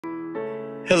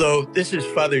Hello, this is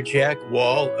Father Jack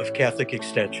Wall of Catholic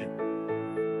Extension.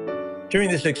 During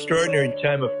this extraordinary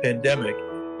time of pandemic,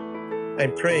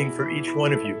 I'm praying for each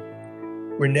one of you.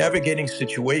 We're navigating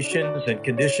situations and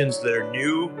conditions that are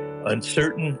new,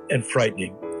 uncertain, and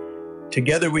frightening.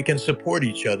 Together we can support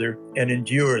each other and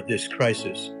endure this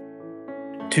crisis.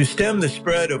 To stem the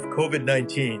spread of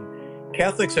COVID-19,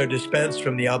 Catholics are dispensed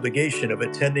from the obligation of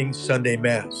attending Sunday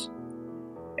Mass.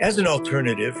 As an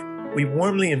alternative, we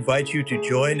warmly invite you to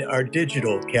join our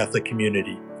digital Catholic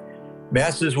community.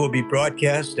 Masses will be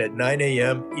broadcast at 9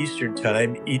 a.m. Eastern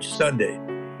Time each Sunday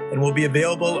and will be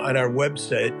available on our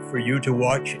website for you to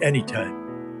watch anytime.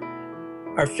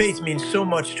 Our faith means so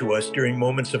much to us during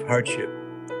moments of hardship.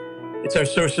 It's our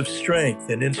source of strength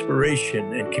and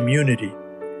inspiration and community.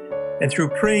 And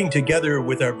through praying together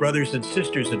with our brothers and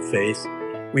sisters in faith,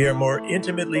 we are more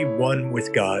intimately one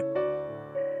with God.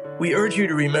 We urge you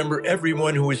to remember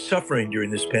everyone who is suffering during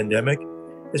this pandemic,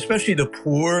 especially the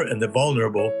poor and the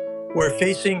vulnerable, who are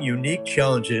facing unique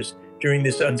challenges during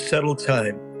this unsettled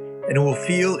time and who will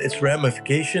feel its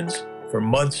ramifications for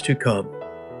months to come.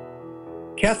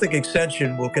 Catholic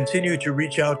Extension will continue to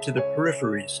reach out to the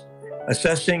peripheries,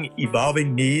 assessing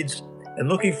evolving needs and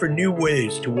looking for new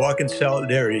ways to walk in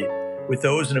solidarity with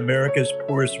those in America's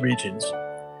poorest regions.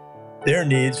 Their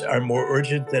needs are more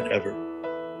urgent than ever.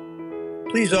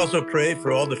 Please also pray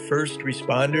for all the first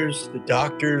responders, the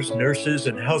doctors, nurses,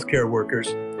 and healthcare workers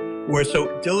who are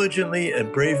so diligently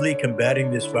and bravely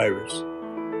combating this virus.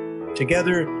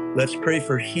 Together, let's pray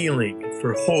for healing,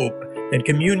 for hope, and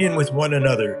communion with one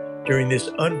another during this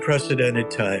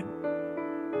unprecedented time.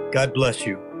 God bless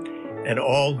you and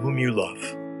all whom you love.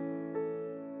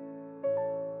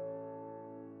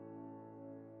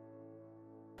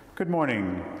 Good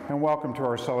morning, and welcome to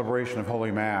our celebration of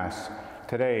Holy Mass.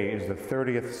 Today is the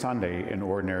 30th Sunday in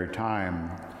Ordinary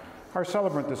Time. Our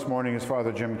celebrant this morning is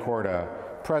Father Jim Corda,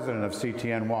 President of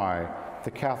CTNY,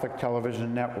 the Catholic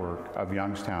Television Network of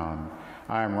Youngstown.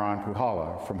 I am Ron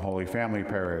Puhala from Holy Family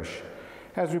Parish.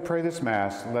 As we pray this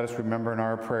Mass, let us remember in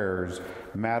our prayers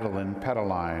Madeline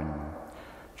Petaline.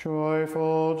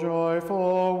 Joyful,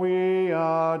 joyful, we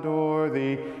adore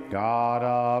thee, God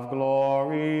of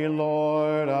glory,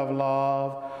 Lord of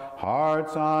love.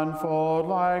 Hearts unfold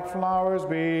like flowers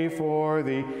before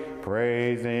thee,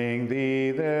 praising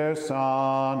thee, their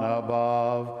Son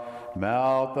above.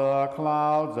 Melt the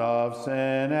clouds of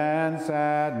sin and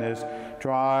sadness,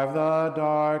 drive the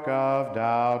dark of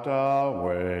doubt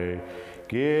away.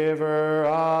 Giver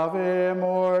of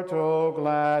immortal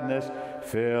gladness,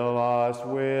 fill us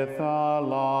with the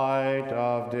light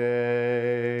of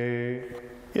day.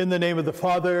 In the name of the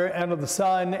Father, and of the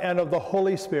Son, and of the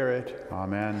Holy Spirit.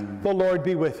 Amen. The Lord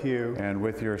be with you. And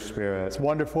with your spirit. It's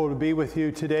wonderful to be with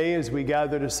you today as we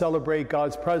gather to celebrate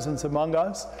God's presence among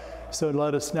us. So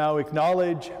let us now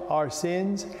acknowledge our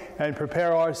sins and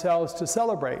prepare ourselves to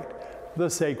celebrate the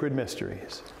sacred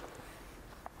mysteries.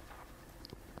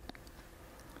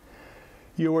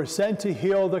 You were sent to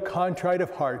heal the contrite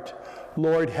of heart.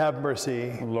 Lord, have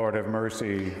mercy. Lord, have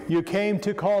mercy. You came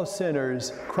to call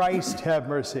sinners. Christ, have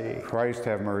mercy. Christ,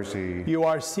 have mercy. You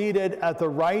are seated at the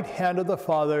right hand of the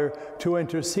Father to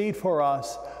intercede for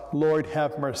us. Lord,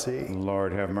 have mercy.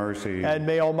 Lord, have mercy. And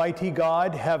may Almighty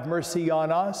God have mercy on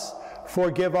us,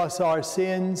 forgive us our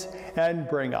sins, and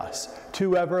bring us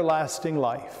to everlasting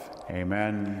life.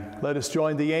 Amen. Let us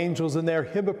join the angels in their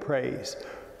hymn of praise.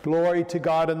 Glory to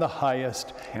God in the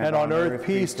highest, and on earth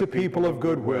peace to people of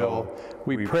good will.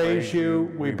 We praise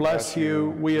you, we bless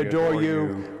you, we adore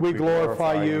you, we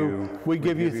glorify you, we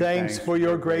give you thanks for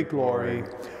your great glory.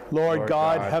 Lord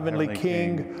God, heavenly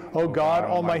King, O God,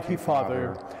 almighty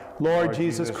Father, Lord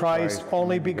Jesus Christ,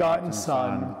 only begotten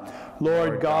Son,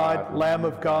 Lord God, Lamb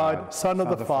of God, Son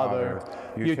of the Father,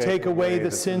 you take away the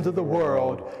sins of the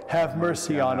world, have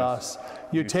mercy on us.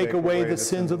 You take away the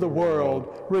sins of the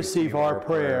world, receive our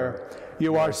prayer.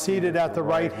 You are seated at the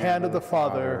right hand of the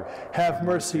Father, have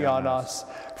mercy on us.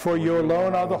 For you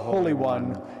alone are the Holy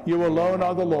One, you alone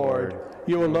are the Lord,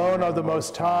 you alone are the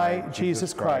Most High,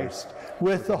 Jesus Christ,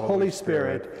 with the Holy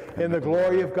Spirit, in the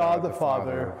glory of God the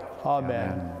Father.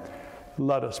 Amen.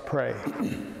 Let us pray.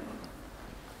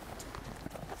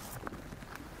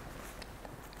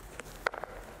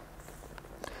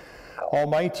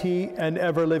 Almighty and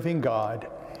ever-living God,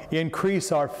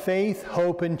 increase our faith,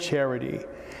 hope, and charity,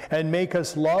 and make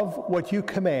us love what you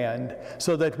command,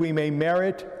 so that we may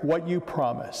merit what you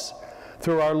promise.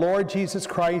 Through our Lord Jesus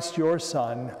Christ, your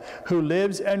Son, who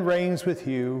lives and reigns with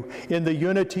you in the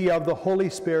unity of the Holy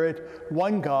Spirit,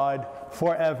 one God,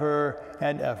 forever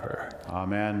and ever.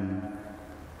 Amen.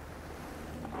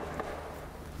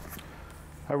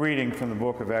 A reading from the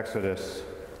book of Exodus.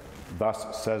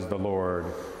 Thus says the Lord,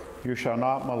 you shall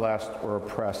not molest or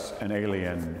oppress an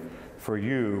alien, for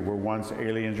you were once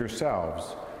aliens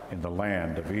yourselves in the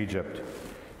land of Egypt.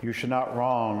 You shall not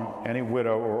wrong any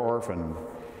widow or orphan.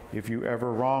 If you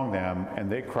ever wrong them and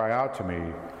they cry out to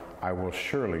me, I will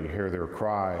surely hear their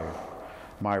cry.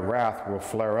 My wrath will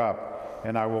flare up,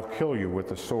 and I will kill you with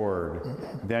the sword.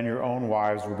 Then your own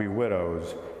wives will be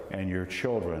widows, and your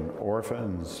children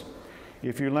orphans.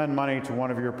 If you lend money to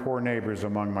one of your poor neighbors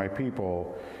among my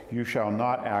people, you shall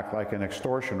not act like an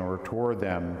extortioner toward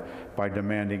them by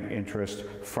demanding interest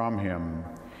from him.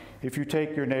 If you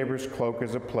take your neighbor's cloak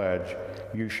as a pledge,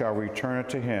 you shall return it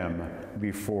to him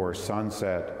before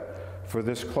sunset. For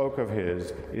this cloak of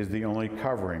his is the only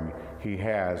covering he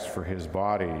has for his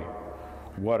body.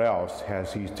 What else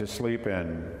has he to sleep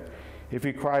in? If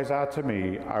he cries out to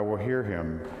me, I will hear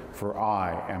him, for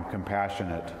I am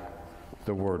compassionate.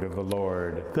 The word of the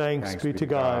Lord. Thanks be to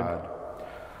God.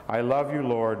 I love you,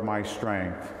 Lord, my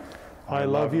strength. I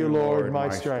love you, Lord, my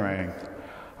strength.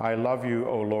 I love you,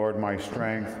 O Lord, my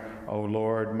strength. O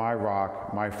Lord, my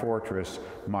rock, my fortress,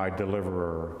 my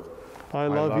deliverer. I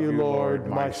love you, Lord,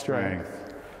 my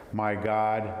strength. My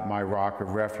God, my rock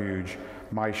of refuge,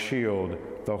 my shield,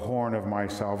 the horn of my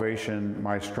salvation,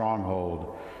 my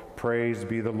stronghold. Praise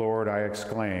be the Lord, I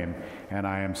exclaim, and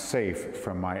I am safe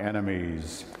from my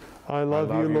enemies. I love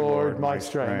you, Lord, my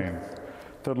strength.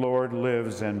 The Lord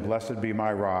lives, and blessed be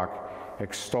my rock.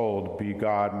 Extolled be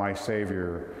God, my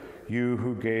Savior. You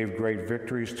who gave great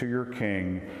victories to your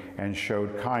king and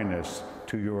showed kindness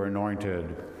to your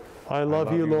anointed. I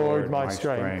love you, Lord, my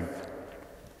strength.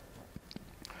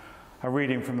 A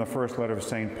reading from the first letter of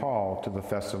St. Paul to the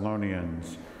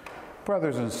Thessalonians.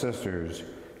 Brothers and sisters,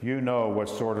 you know what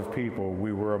sort of people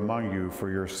we were among you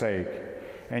for your sake,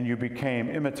 and you became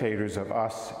imitators of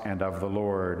us and of the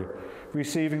Lord,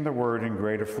 receiving the word in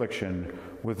great affliction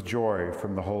with joy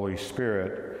from the Holy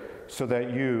Spirit, so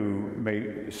that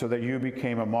you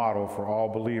became a model for all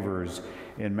believers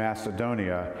in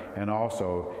Macedonia and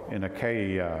also in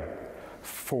Achaia.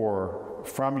 For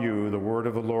from you the word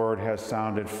of the Lord has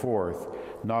sounded forth,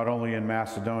 not only in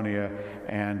Macedonia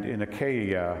and in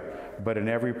Achaia, but in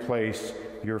every place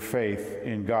your faith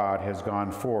in God has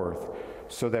gone forth,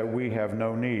 so that we have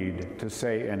no need to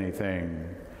say anything.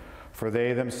 For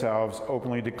they themselves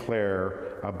openly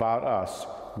declare about us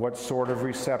what sort of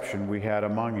reception we had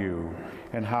among you,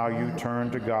 and how you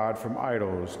turned to God from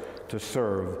idols to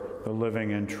serve the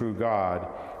living and true God,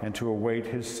 and to await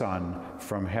his Son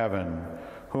from heaven,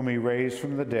 whom he raised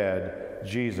from the dead,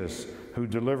 Jesus, who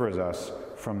delivers us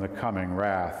from the coming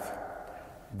wrath.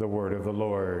 The word of the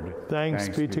Lord. Thanks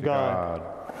be to God.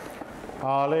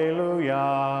 Alleluia,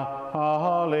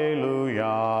 alleluia,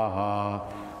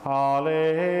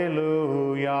 alleluia.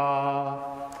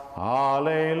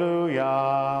 Alleluia,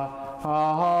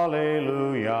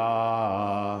 alleluia,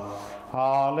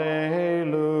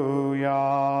 alleluia.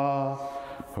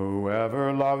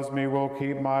 Whoever loves me will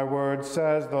keep my word,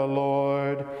 says the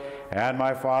Lord, and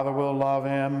my Father will love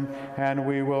him, and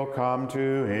we will come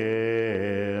to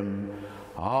him.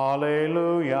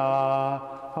 Alleluia,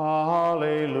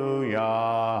 alleluia,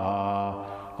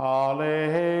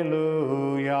 alleluia.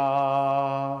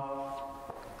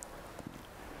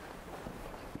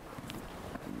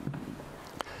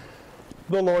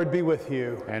 The Lord be with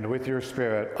you. And with your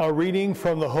spirit. A reading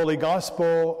from the Holy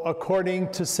Gospel according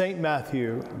to St.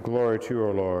 Matthew. Glory to you,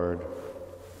 O Lord.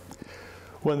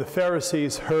 When the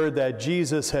Pharisees heard that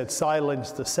Jesus had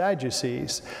silenced the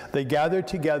Sadducees, they gathered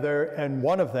together, and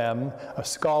one of them, a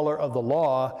scholar of the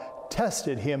law,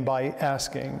 tested him by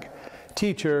asking,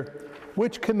 "Teacher,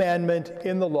 which commandment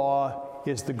in the law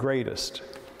is the greatest?"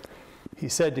 He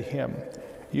said to him,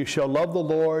 "You shall love the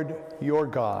Lord your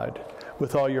God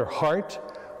with all your heart,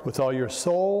 with all your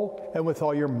soul, and with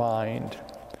all your mind.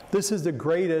 This is the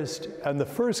greatest and the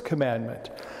first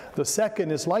commandment. The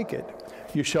second is like it.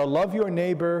 You shall love your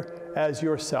neighbor as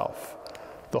yourself.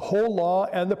 The whole law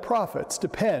and the prophets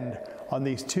depend on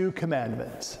these two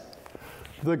commandments."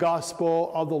 The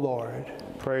Gospel of the Lord.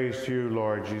 Praise to you,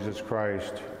 Lord Jesus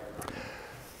Christ.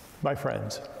 My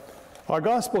friends, our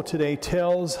Gospel today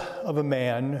tells of a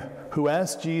man who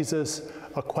asked Jesus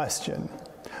a question,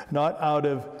 not out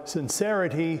of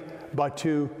sincerity, but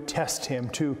to test him,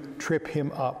 to trip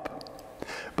him up.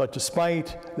 But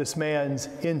despite this man's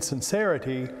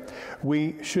insincerity,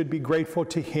 we should be grateful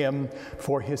to him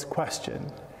for his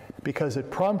question, because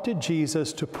it prompted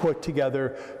Jesus to put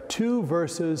together two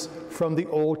verses from the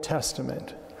Old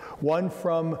Testament, one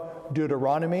from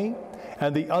Deuteronomy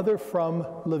and the other from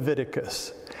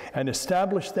Leviticus, and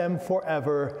establish them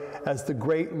forever as the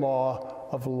great law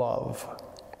of love.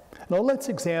 Now let's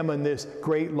examine this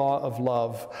great law of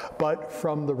love, but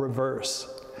from the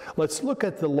reverse. Let's look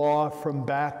at the law from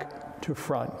back to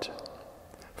front.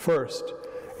 First,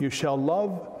 you shall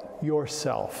love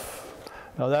yourself.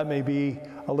 Now that may be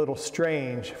a little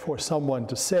strange for someone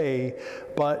to say,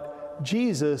 but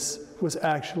Jesus was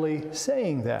actually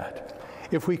saying that.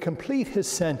 If we complete his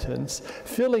sentence,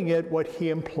 filling it what he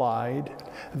implied,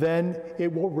 then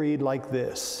it will read like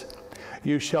this: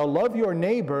 you shall love your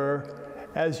neighbor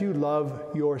as you love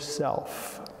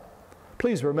yourself.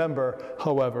 Please remember,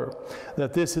 however,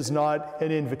 that this is not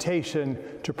an invitation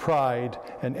to pride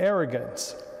and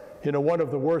arrogance. You know, one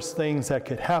of the worst things that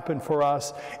could happen for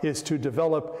us is to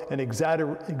develop an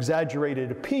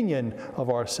exaggerated opinion of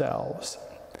ourselves.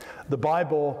 The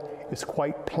Bible is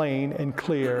quite plain and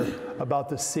clear about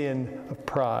the sin of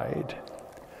pride.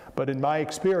 But in my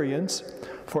experience,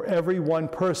 for every one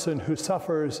person who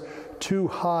suffers too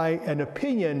high an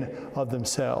opinion of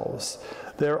themselves,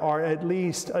 there are at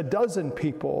least a dozen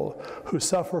people who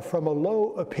suffer from a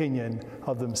low opinion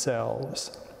of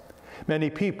themselves. Many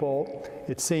people,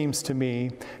 it seems to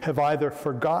me, have either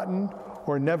forgotten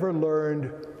or never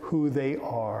learned who they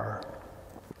are.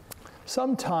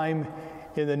 Sometime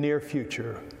in the near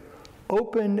future,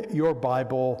 open your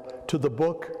Bible to the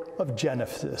book of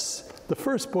Genesis, the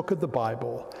first book of the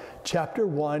Bible, chapter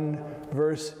 1,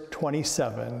 verse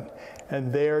 27,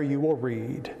 and there you will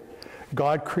read,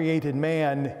 God created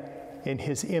man in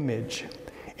his image.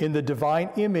 In the divine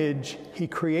image, he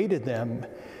created them.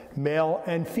 Male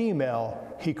and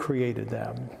female, he created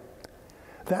them.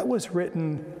 That was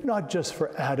written not just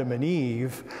for Adam and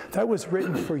Eve, that was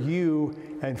written for you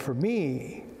and for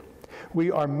me.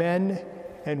 We are men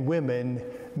and women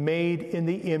made in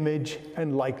the image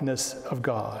and likeness of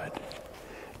God.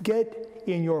 Get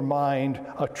in your mind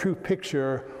a true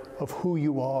picture of who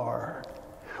you are.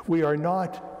 We are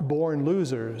not born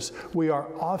losers. We are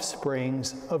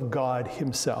offsprings of God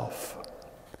himself.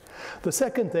 The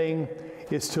second thing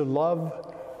is to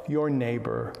love your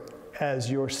neighbor as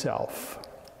yourself.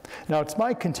 Now, it's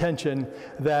my contention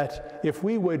that if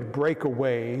we would break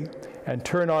away and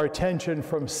turn our attention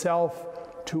from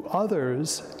self to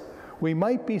others, we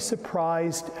might be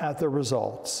surprised at the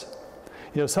results.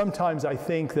 You know, sometimes I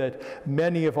think that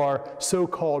many of our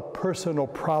so-called personal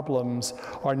problems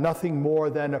are nothing more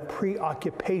than a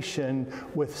preoccupation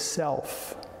with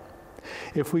self.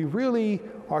 If we really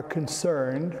are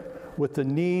concerned with the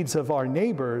needs of our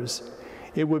neighbors,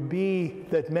 it would be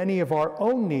that many of our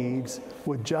own needs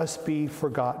would just be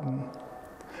forgotten.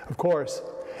 Of course,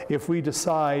 if we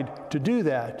decide to do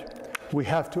that, we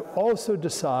have to also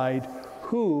decide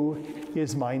who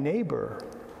is my neighbor.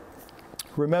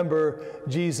 Remember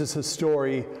Jesus'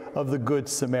 story of the Good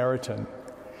Samaritan.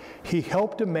 He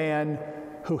helped a man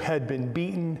who had been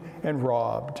beaten and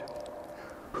robbed.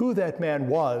 Who that man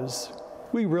was,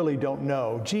 we really don't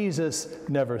know. Jesus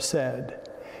never said.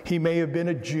 He may have been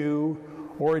a Jew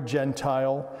or a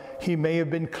Gentile. He may have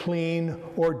been clean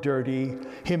or dirty.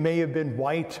 He may have been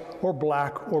white or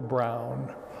black or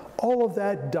brown. All of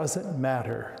that doesn't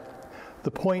matter.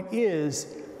 The point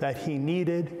is that he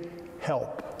needed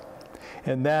help.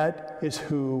 And that is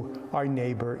who our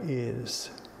neighbor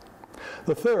is.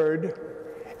 The third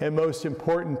and most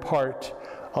important part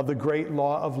of the great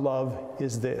law of love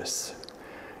is this: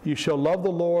 you shall love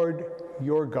the Lord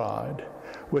your God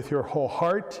with your whole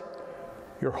heart,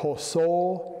 your whole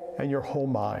soul, and your whole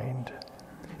mind.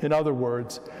 In other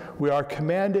words, we are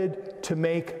commanded to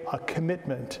make a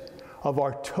commitment of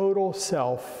our total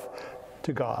self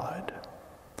to God.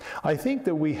 I think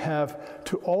that we have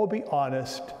to all be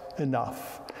honest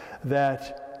enough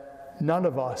that none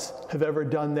of us have ever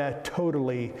done that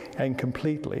totally and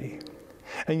completely.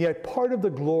 And yet part of the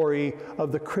glory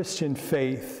of the Christian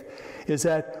faith is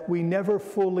that we never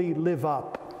fully live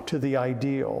up to the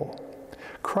ideal.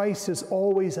 Christ is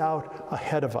always out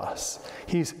ahead of us.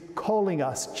 He's calling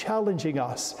us, challenging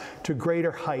us to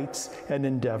greater heights and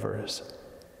endeavors.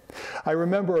 I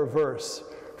remember a verse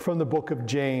from the book of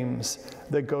James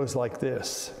that goes like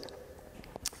this: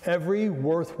 every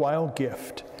worthwhile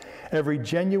gift, every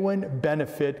genuine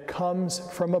benefit comes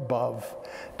from above,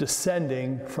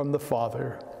 descending from the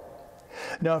Father.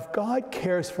 Now, if God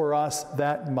cares for us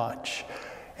that much,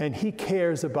 and he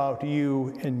cares about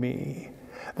you and me,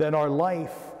 then our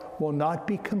life will not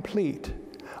be complete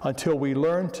until we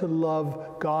learn to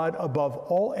love God above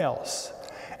all else.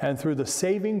 And through the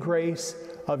saving grace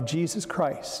of Jesus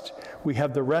Christ, we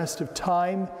have the rest of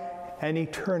time and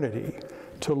eternity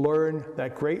to learn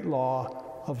that great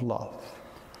law of love.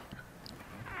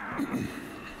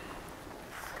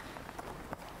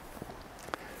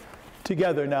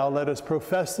 Together now, let us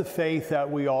profess the faith that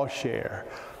we all share.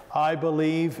 I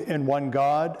believe in one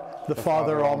God, the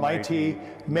Father Almighty,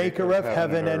 maker of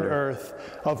heaven and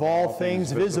earth, of all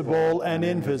things visible and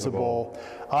invisible.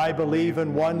 I believe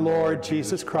in one Lord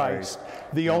Jesus Christ,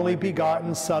 the only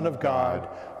begotten Son of God,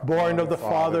 born of the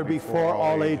Father before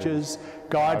all ages,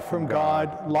 God from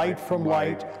God, light from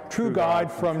light, true God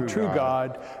from true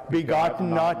God, begotten,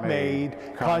 not made,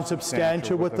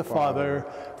 consubstantial with the Father.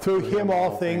 Through him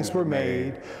all things were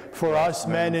made. For us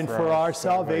men and for our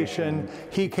salvation,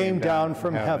 he came down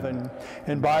from heaven,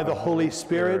 and by the Holy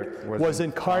Spirit was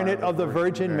incarnate of the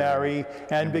Virgin Mary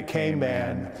and became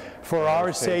man. For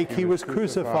our sake he was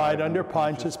crucified under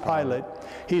Pontius Pilate.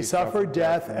 He suffered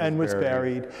death and was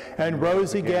buried, and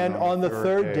rose again on the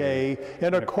third day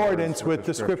in accordance with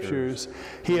the Scriptures.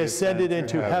 He ascended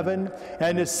into heaven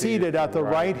and is seated at the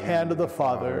right hand of the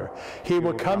Father. He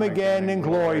will come again in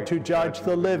glory to judge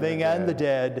the living and the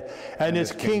dead, and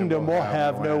his kingdom will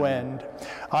have no end.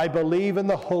 I believe in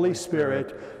the Holy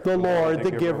Spirit, the Lord,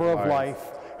 the giver of life,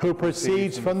 who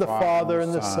proceeds from the Father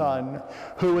and the Son,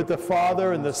 who with the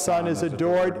Father and the Son is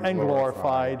adored and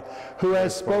glorified, who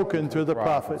has spoken through the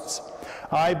prophets.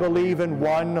 I believe in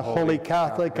one holy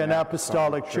Catholic and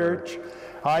Apostolic Church.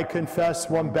 I confess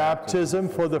one baptism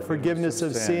for the forgiveness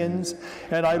of sins,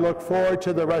 and I look forward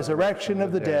to the resurrection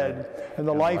of the dead and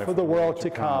the life of the world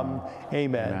to come.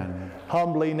 Amen.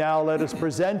 Humbly now let us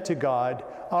present to God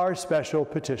our special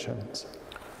petitions.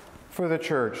 For the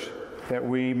Church, that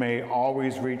we may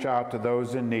always reach out to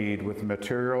those in need with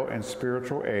material and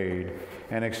spiritual aid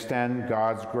and extend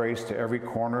God's grace to every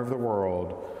corner of the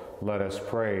world, let us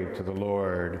pray to the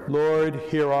Lord. Lord,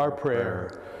 hear our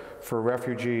prayer. For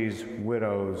refugees,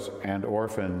 widows, and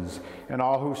orphans, and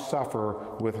all who suffer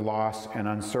with loss and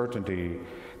uncertainty,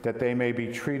 that they may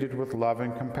be treated with love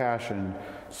and compassion,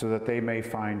 so that they may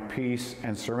find peace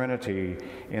and serenity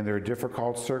in their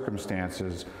difficult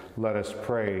circumstances, let us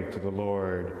pray to the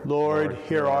Lord. Lord,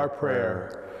 hear our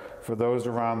prayer. For those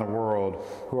around the world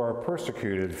who are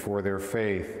persecuted for their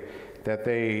faith, that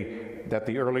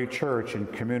the early church in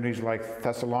communities like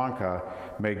Thessalonica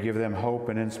may give them hope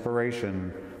and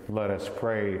inspiration, let us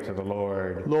pray to the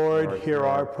Lord. Lord, hear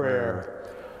our prayer.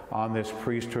 On this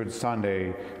Priesthood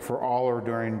Sunday, for all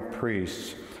ordained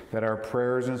priests, that our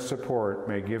prayers and support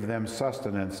may give them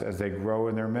sustenance as they grow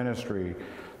in their ministry,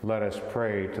 let us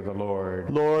pray to the Lord.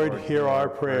 Lord, hear our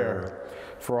prayer.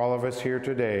 For all of us here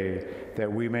today, that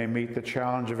we may meet the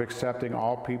challenge of accepting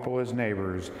all people as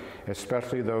neighbors,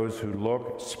 especially those who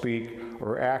look, speak,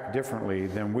 or act differently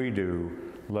than we do,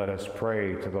 let us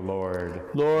pray to the Lord.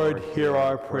 Lord, hear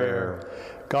our prayer.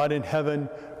 God in heaven,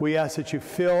 we ask that you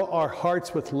fill our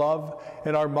hearts with love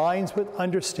and our minds with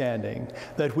understanding,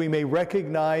 that we may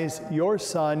recognize your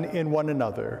Son in one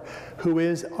another, who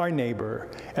is our neighbor,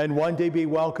 and one day be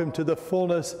welcomed to the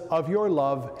fullness of your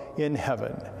love in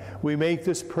heaven. We make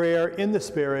this prayer in the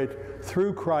Spirit,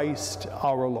 through Christ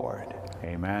our Lord.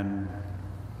 Amen.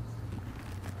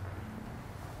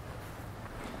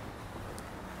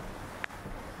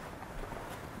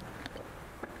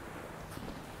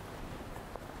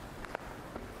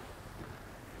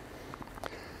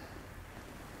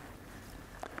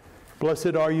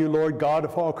 Blessed are you, Lord God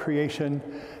of all creation,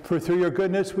 for through your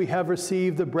goodness we have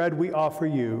received the bread we offer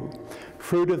you.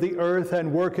 Fruit of the earth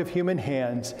and work of human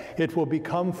hands, it will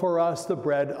become for us the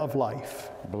bread of life.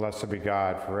 Blessed be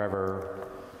God forever.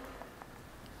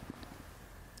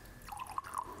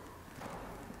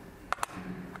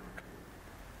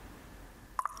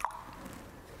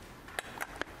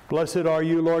 Blessed are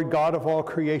you, Lord God of all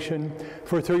creation,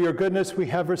 for through your goodness we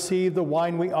have received the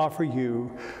wine we offer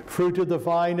you. Fruit of the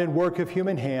vine and work of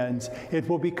human hands, it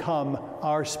will become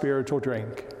our spiritual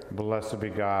drink. Blessed be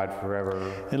God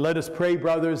forever. And let us pray,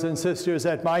 brothers and sisters,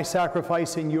 that my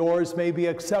sacrifice and yours may be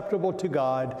acceptable to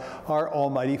God, our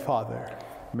Almighty Father.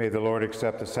 May the Lord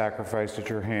accept the sacrifice at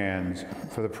your hands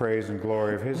for the praise and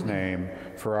glory of his name,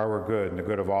 for our good and the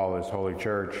good of all his holy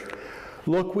church.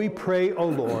 Look, we pray, O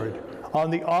Lord, on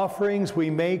the offerings we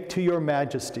make to your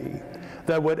majesty,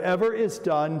 that whatever is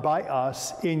done by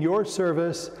us in your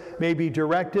service may be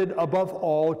directed above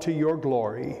all to your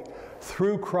glory,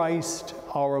 through Christ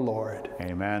our Lord.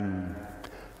 Amen.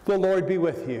 The Lord be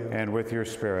with you. And with your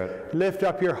spirit. Lift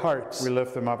up your hearts. We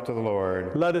lift them up to the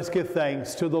Lord. Let us give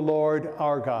thanks to the Lord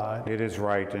our God. It is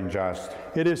right and just.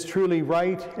 It is truly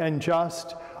right and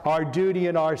just, our duty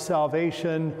and our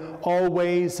salvation,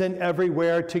 always and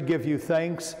everywhere to give you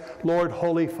thanks, Lord,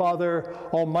 Holy Father,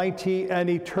 Almighty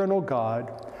and eternal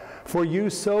God. For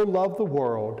you so loved the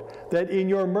world that in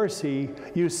your mercy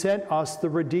you sent us the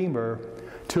Redeemer,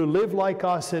 to live like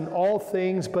us in all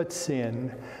things but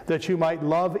sin, that you might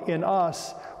love in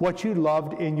us what you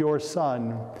loved in your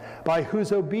Son, by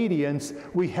whose obedience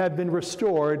we have been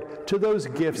restored to those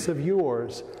gifts of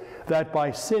yours, that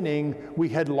by sinning we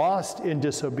had lost in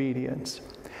disobedience.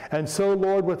 And so,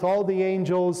 Lord, with all the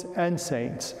angels and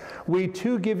saints, we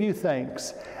too give you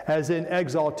thanks, as in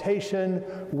exaltation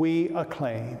we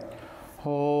acclaim.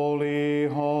 Holy,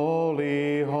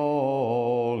 holy,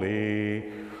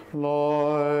 holy,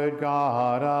 Lord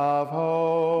God of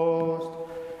hosts,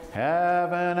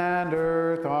 heaven and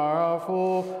earth are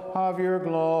full of your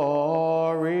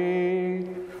glory.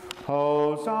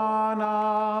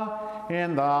 Hosanna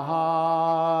in the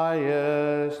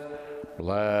highest.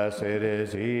 Blessed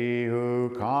is he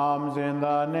who comes in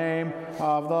the name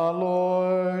of the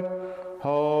Lord.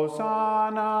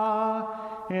 Hosanna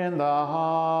in the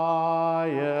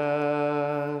highest.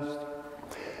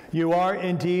 You are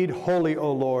indeed holy,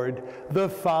 O Lord, the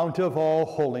fount of all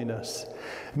holiness.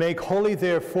 Make holy,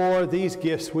 therefore, these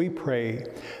gifts, we pray,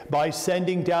 by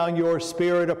sending down your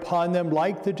Spirit upon them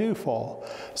like the dewfall,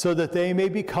 so that they may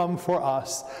become for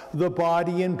us the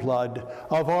body and blood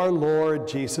of our Lord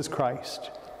Jesus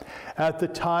Christ. At the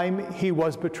time he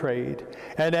was betrayed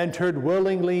and entered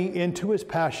willingly into his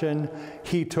passion,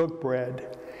 he took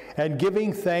bread, and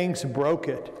giving thanks, broke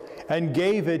it, and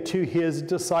gave it to his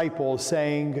disciples,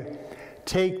 saying,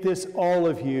 "Take this, all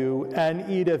of you, and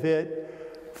eat of it,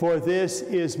 for this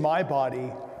is my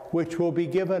body, which will be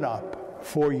given up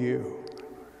for you."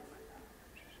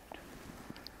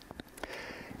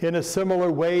 In a similar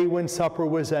way, when supper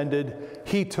was ended,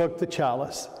 he took the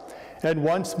chalice, and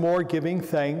once more giving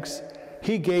thanks,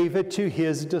 he gave it to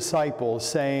his disciples,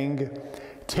 saying,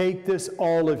 "Take this,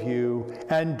 all of you,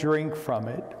 and drink from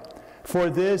it.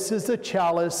 For this is the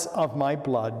chalice of my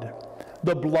blood,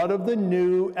 the blood of the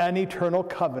new and eternal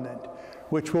covenant,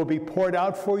 which will be poured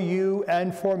out for you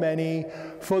and for many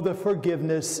for the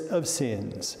forgiveness of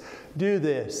sins. Do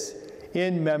this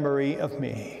in memory of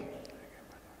me."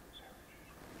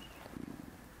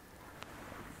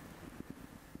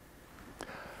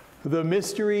 The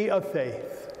mystery of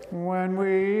faith. When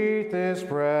we eat this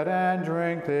bread and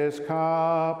drink this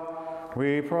cup,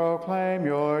 we proclaim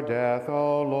your death,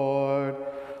 O Lord,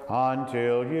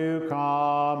 until you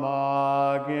come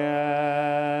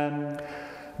again.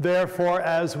 Therefore,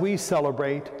 as we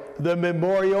celebrate the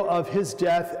memorial of his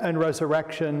death and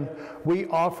resurrection, we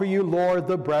offer you, Lord,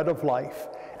 the bread of life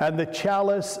and the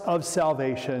chalice of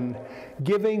salvation,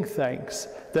 giving thanks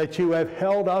that you have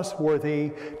held us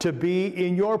worthy to be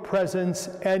in your presence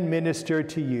and minister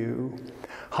to you.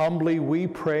 Humbly we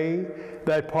pray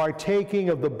that, partaking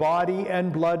of the body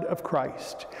and blood of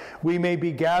Christ, we may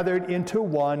be gathered into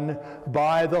one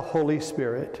by the Holy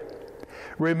Spirit.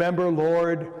 Remember,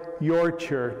 Lord, your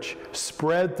church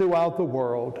spread throughout the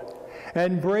world,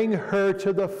 and bring her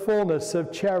to the fullness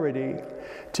of charity,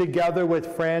 together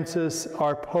with Francis,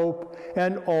 our Pope,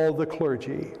 and all the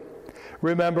clergy.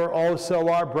 Remember also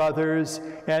our brothers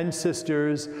and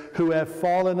sisters who have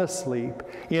fallen asleep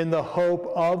in the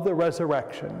hope of the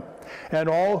resurrection, and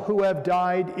all who have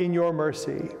died in your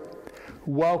mercy.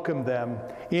 Welcome them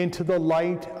into the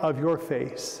light of your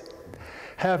face.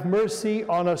 Have mercy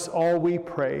on us all, we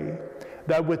pray,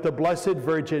 that with the Blessed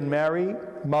Virgin Mary,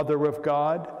 Mother of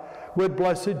God, with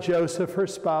blessed Joseph, her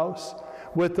spouse,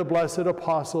 with the blessed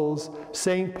apostles,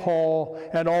 St. Paul,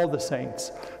 and all the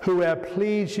saints who have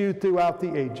pleased you throughout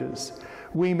the ages,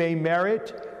 we may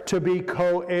merit to be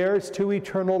co-heirs to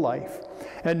eternal life,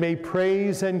 and may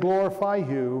praise and glorify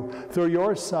you through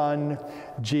your Son,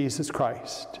 Jesus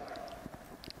Christ.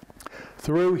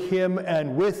 Through him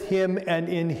and with him and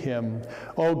in him,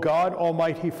 O God,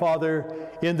 Almighty Father,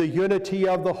 in the unity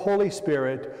of the Holy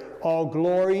Spirit, all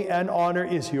glory and honor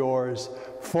is yours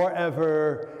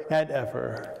forever and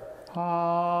ever.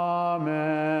 Amen,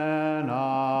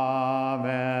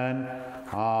 amen,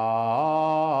 amen.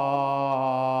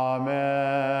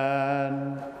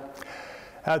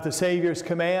 At the Savior's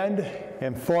command,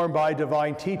 informed by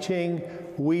divine teaching,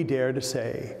 we dare to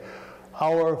say,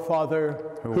 Our Father,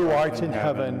 who art in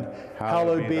heaven,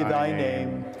 hallowed be thy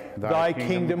name. Thy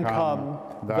kingdom come,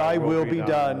 thy will be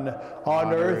done,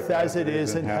 on earth as it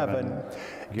is in heaven.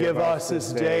 Give us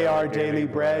this day our daily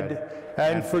bread,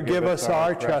 and forgive us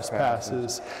our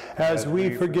trespasses, as we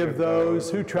forgive those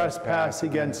who trespass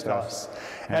against us.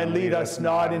 And lead us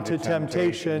not into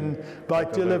temptation,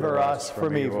 but deliver us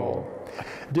from evil.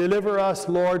 Deliver us,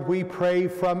 Lord, we pray,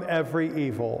 from every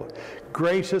evil.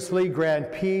 Graciously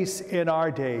grant peace in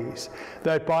our days,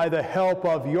 that by the help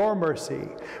of your mercy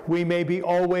we may be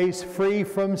always free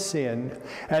from sin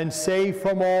and safe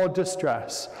from all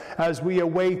distress, as we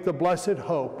await the blessed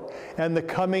hope and the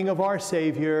coming of our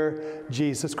Savior,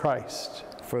 Jesus Christ.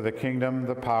 For the kingdom,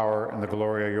 the power, and the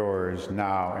glory are yours,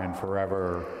 now and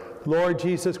forever. Lord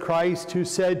Jesus Christ, who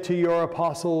said to your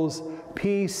apostles,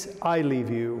 "Peace I leave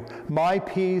you, my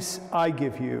peace I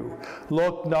give you,"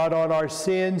 look not on our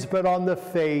sins, but on the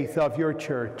faith of your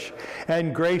church,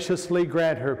 and graciously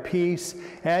grant her peace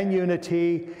and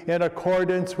unity in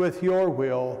accordance with your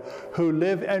will, who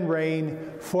live and reign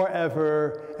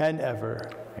forever and ever.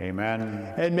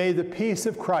 Amen. And may the peace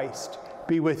of Christ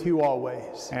be with you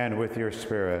always. And with your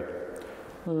spirit.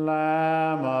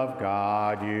 Lamb of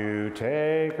God, you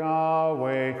take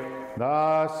away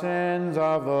the sins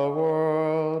of the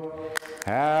world.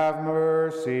 Have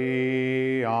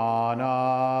mercy on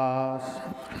us.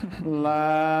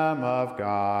 Lamb of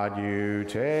God, you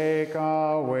take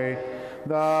away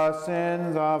the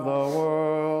sins of the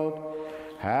world.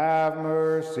 Have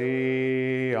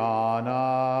mercy on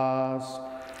us.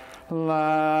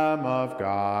 Lamb of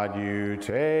God, you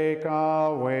take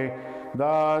away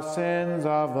the sins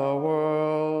of the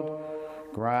world.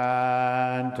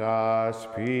 Grant us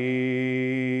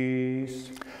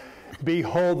peace.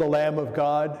 Behold the Lamb of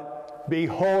God.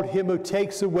 Behold him who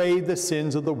takes away the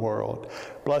sins of the world.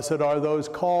 Blessed are those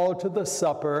called to the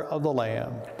supper of the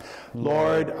Lamb.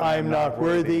 Lord, I am not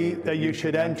worthy that you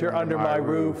should enter under my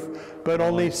roof, but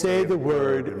only say the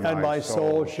word, and my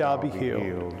soul shall be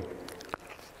healed.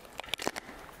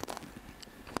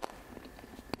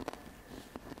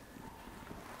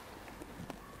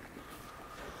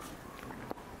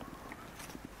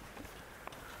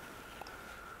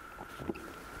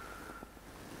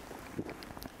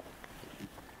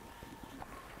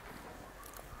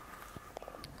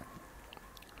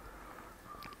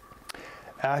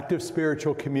 Act of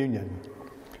spiritual communion.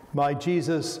 My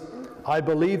Jesus, I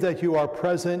believe that you are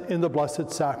present in the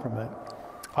Blessed Sacrament.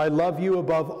 I love you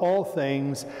above all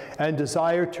things and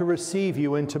desire to receive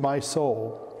you into my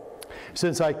soul.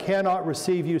 Since I cannot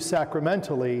receive you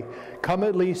sacramentally, come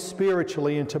at least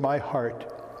spiritually into my heart.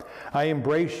 I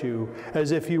embrace you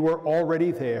as if you were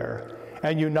already there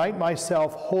and unite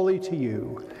myself wholly to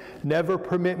you. Never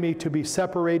permit me to be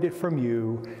separated from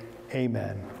you.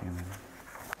 Amen. Amen.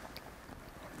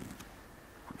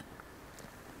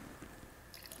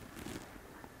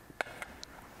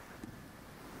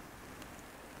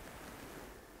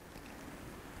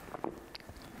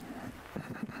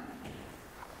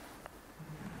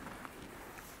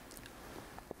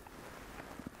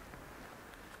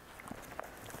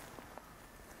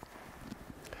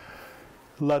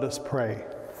 Let us pray.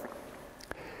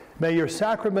 May your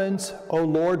sacraments, O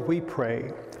Lord, we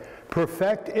pray,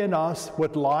 perfect in us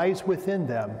what lies within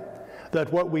them,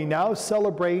 that what we now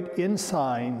celebrate in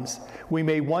signs, we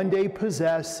may one day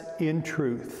possess in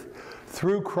truth.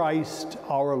 Through Christ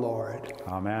our Lord.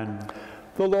 Amen.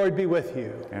 The Lord be with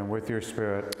you. And with your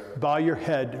spirit. Bow your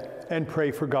head and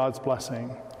pray for God's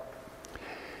blessing.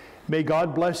 May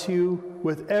God bless you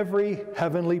with every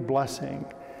heavenly blessing,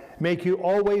 make you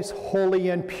always holy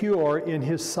and pure in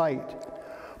his sight,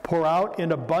 pour out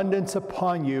in abundance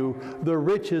upon you the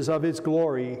riches of his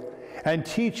glory, and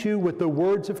teach you with the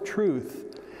words of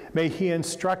truth. May he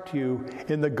instruct you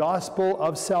in the gospel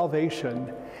of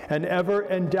salvation, and ever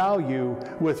endow you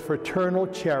with fraternal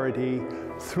charity,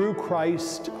 through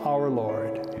Christ our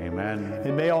Lord. Amen.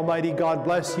 And may Almighty God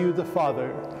bless you, the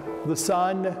Father, the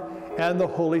Son, and the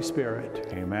Holy Spirit.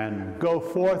 Amen. Go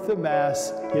forth, the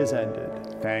Mass is ended.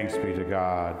 Thanks be to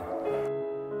God.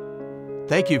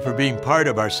 Thank you for being part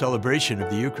of our celebration of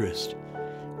the Eucharist.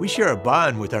 We share a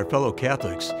bond with our fellow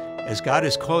Catholics as God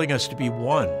is calling us to be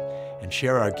one and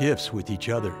share our gifts with each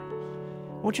other.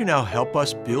 Won't you now help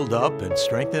us build up and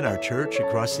strengthen our church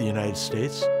across the United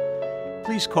States?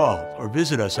 Please call or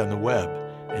visit us on the web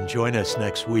and join us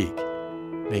next week.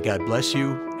 May God bless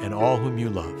you and all whom you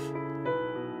love.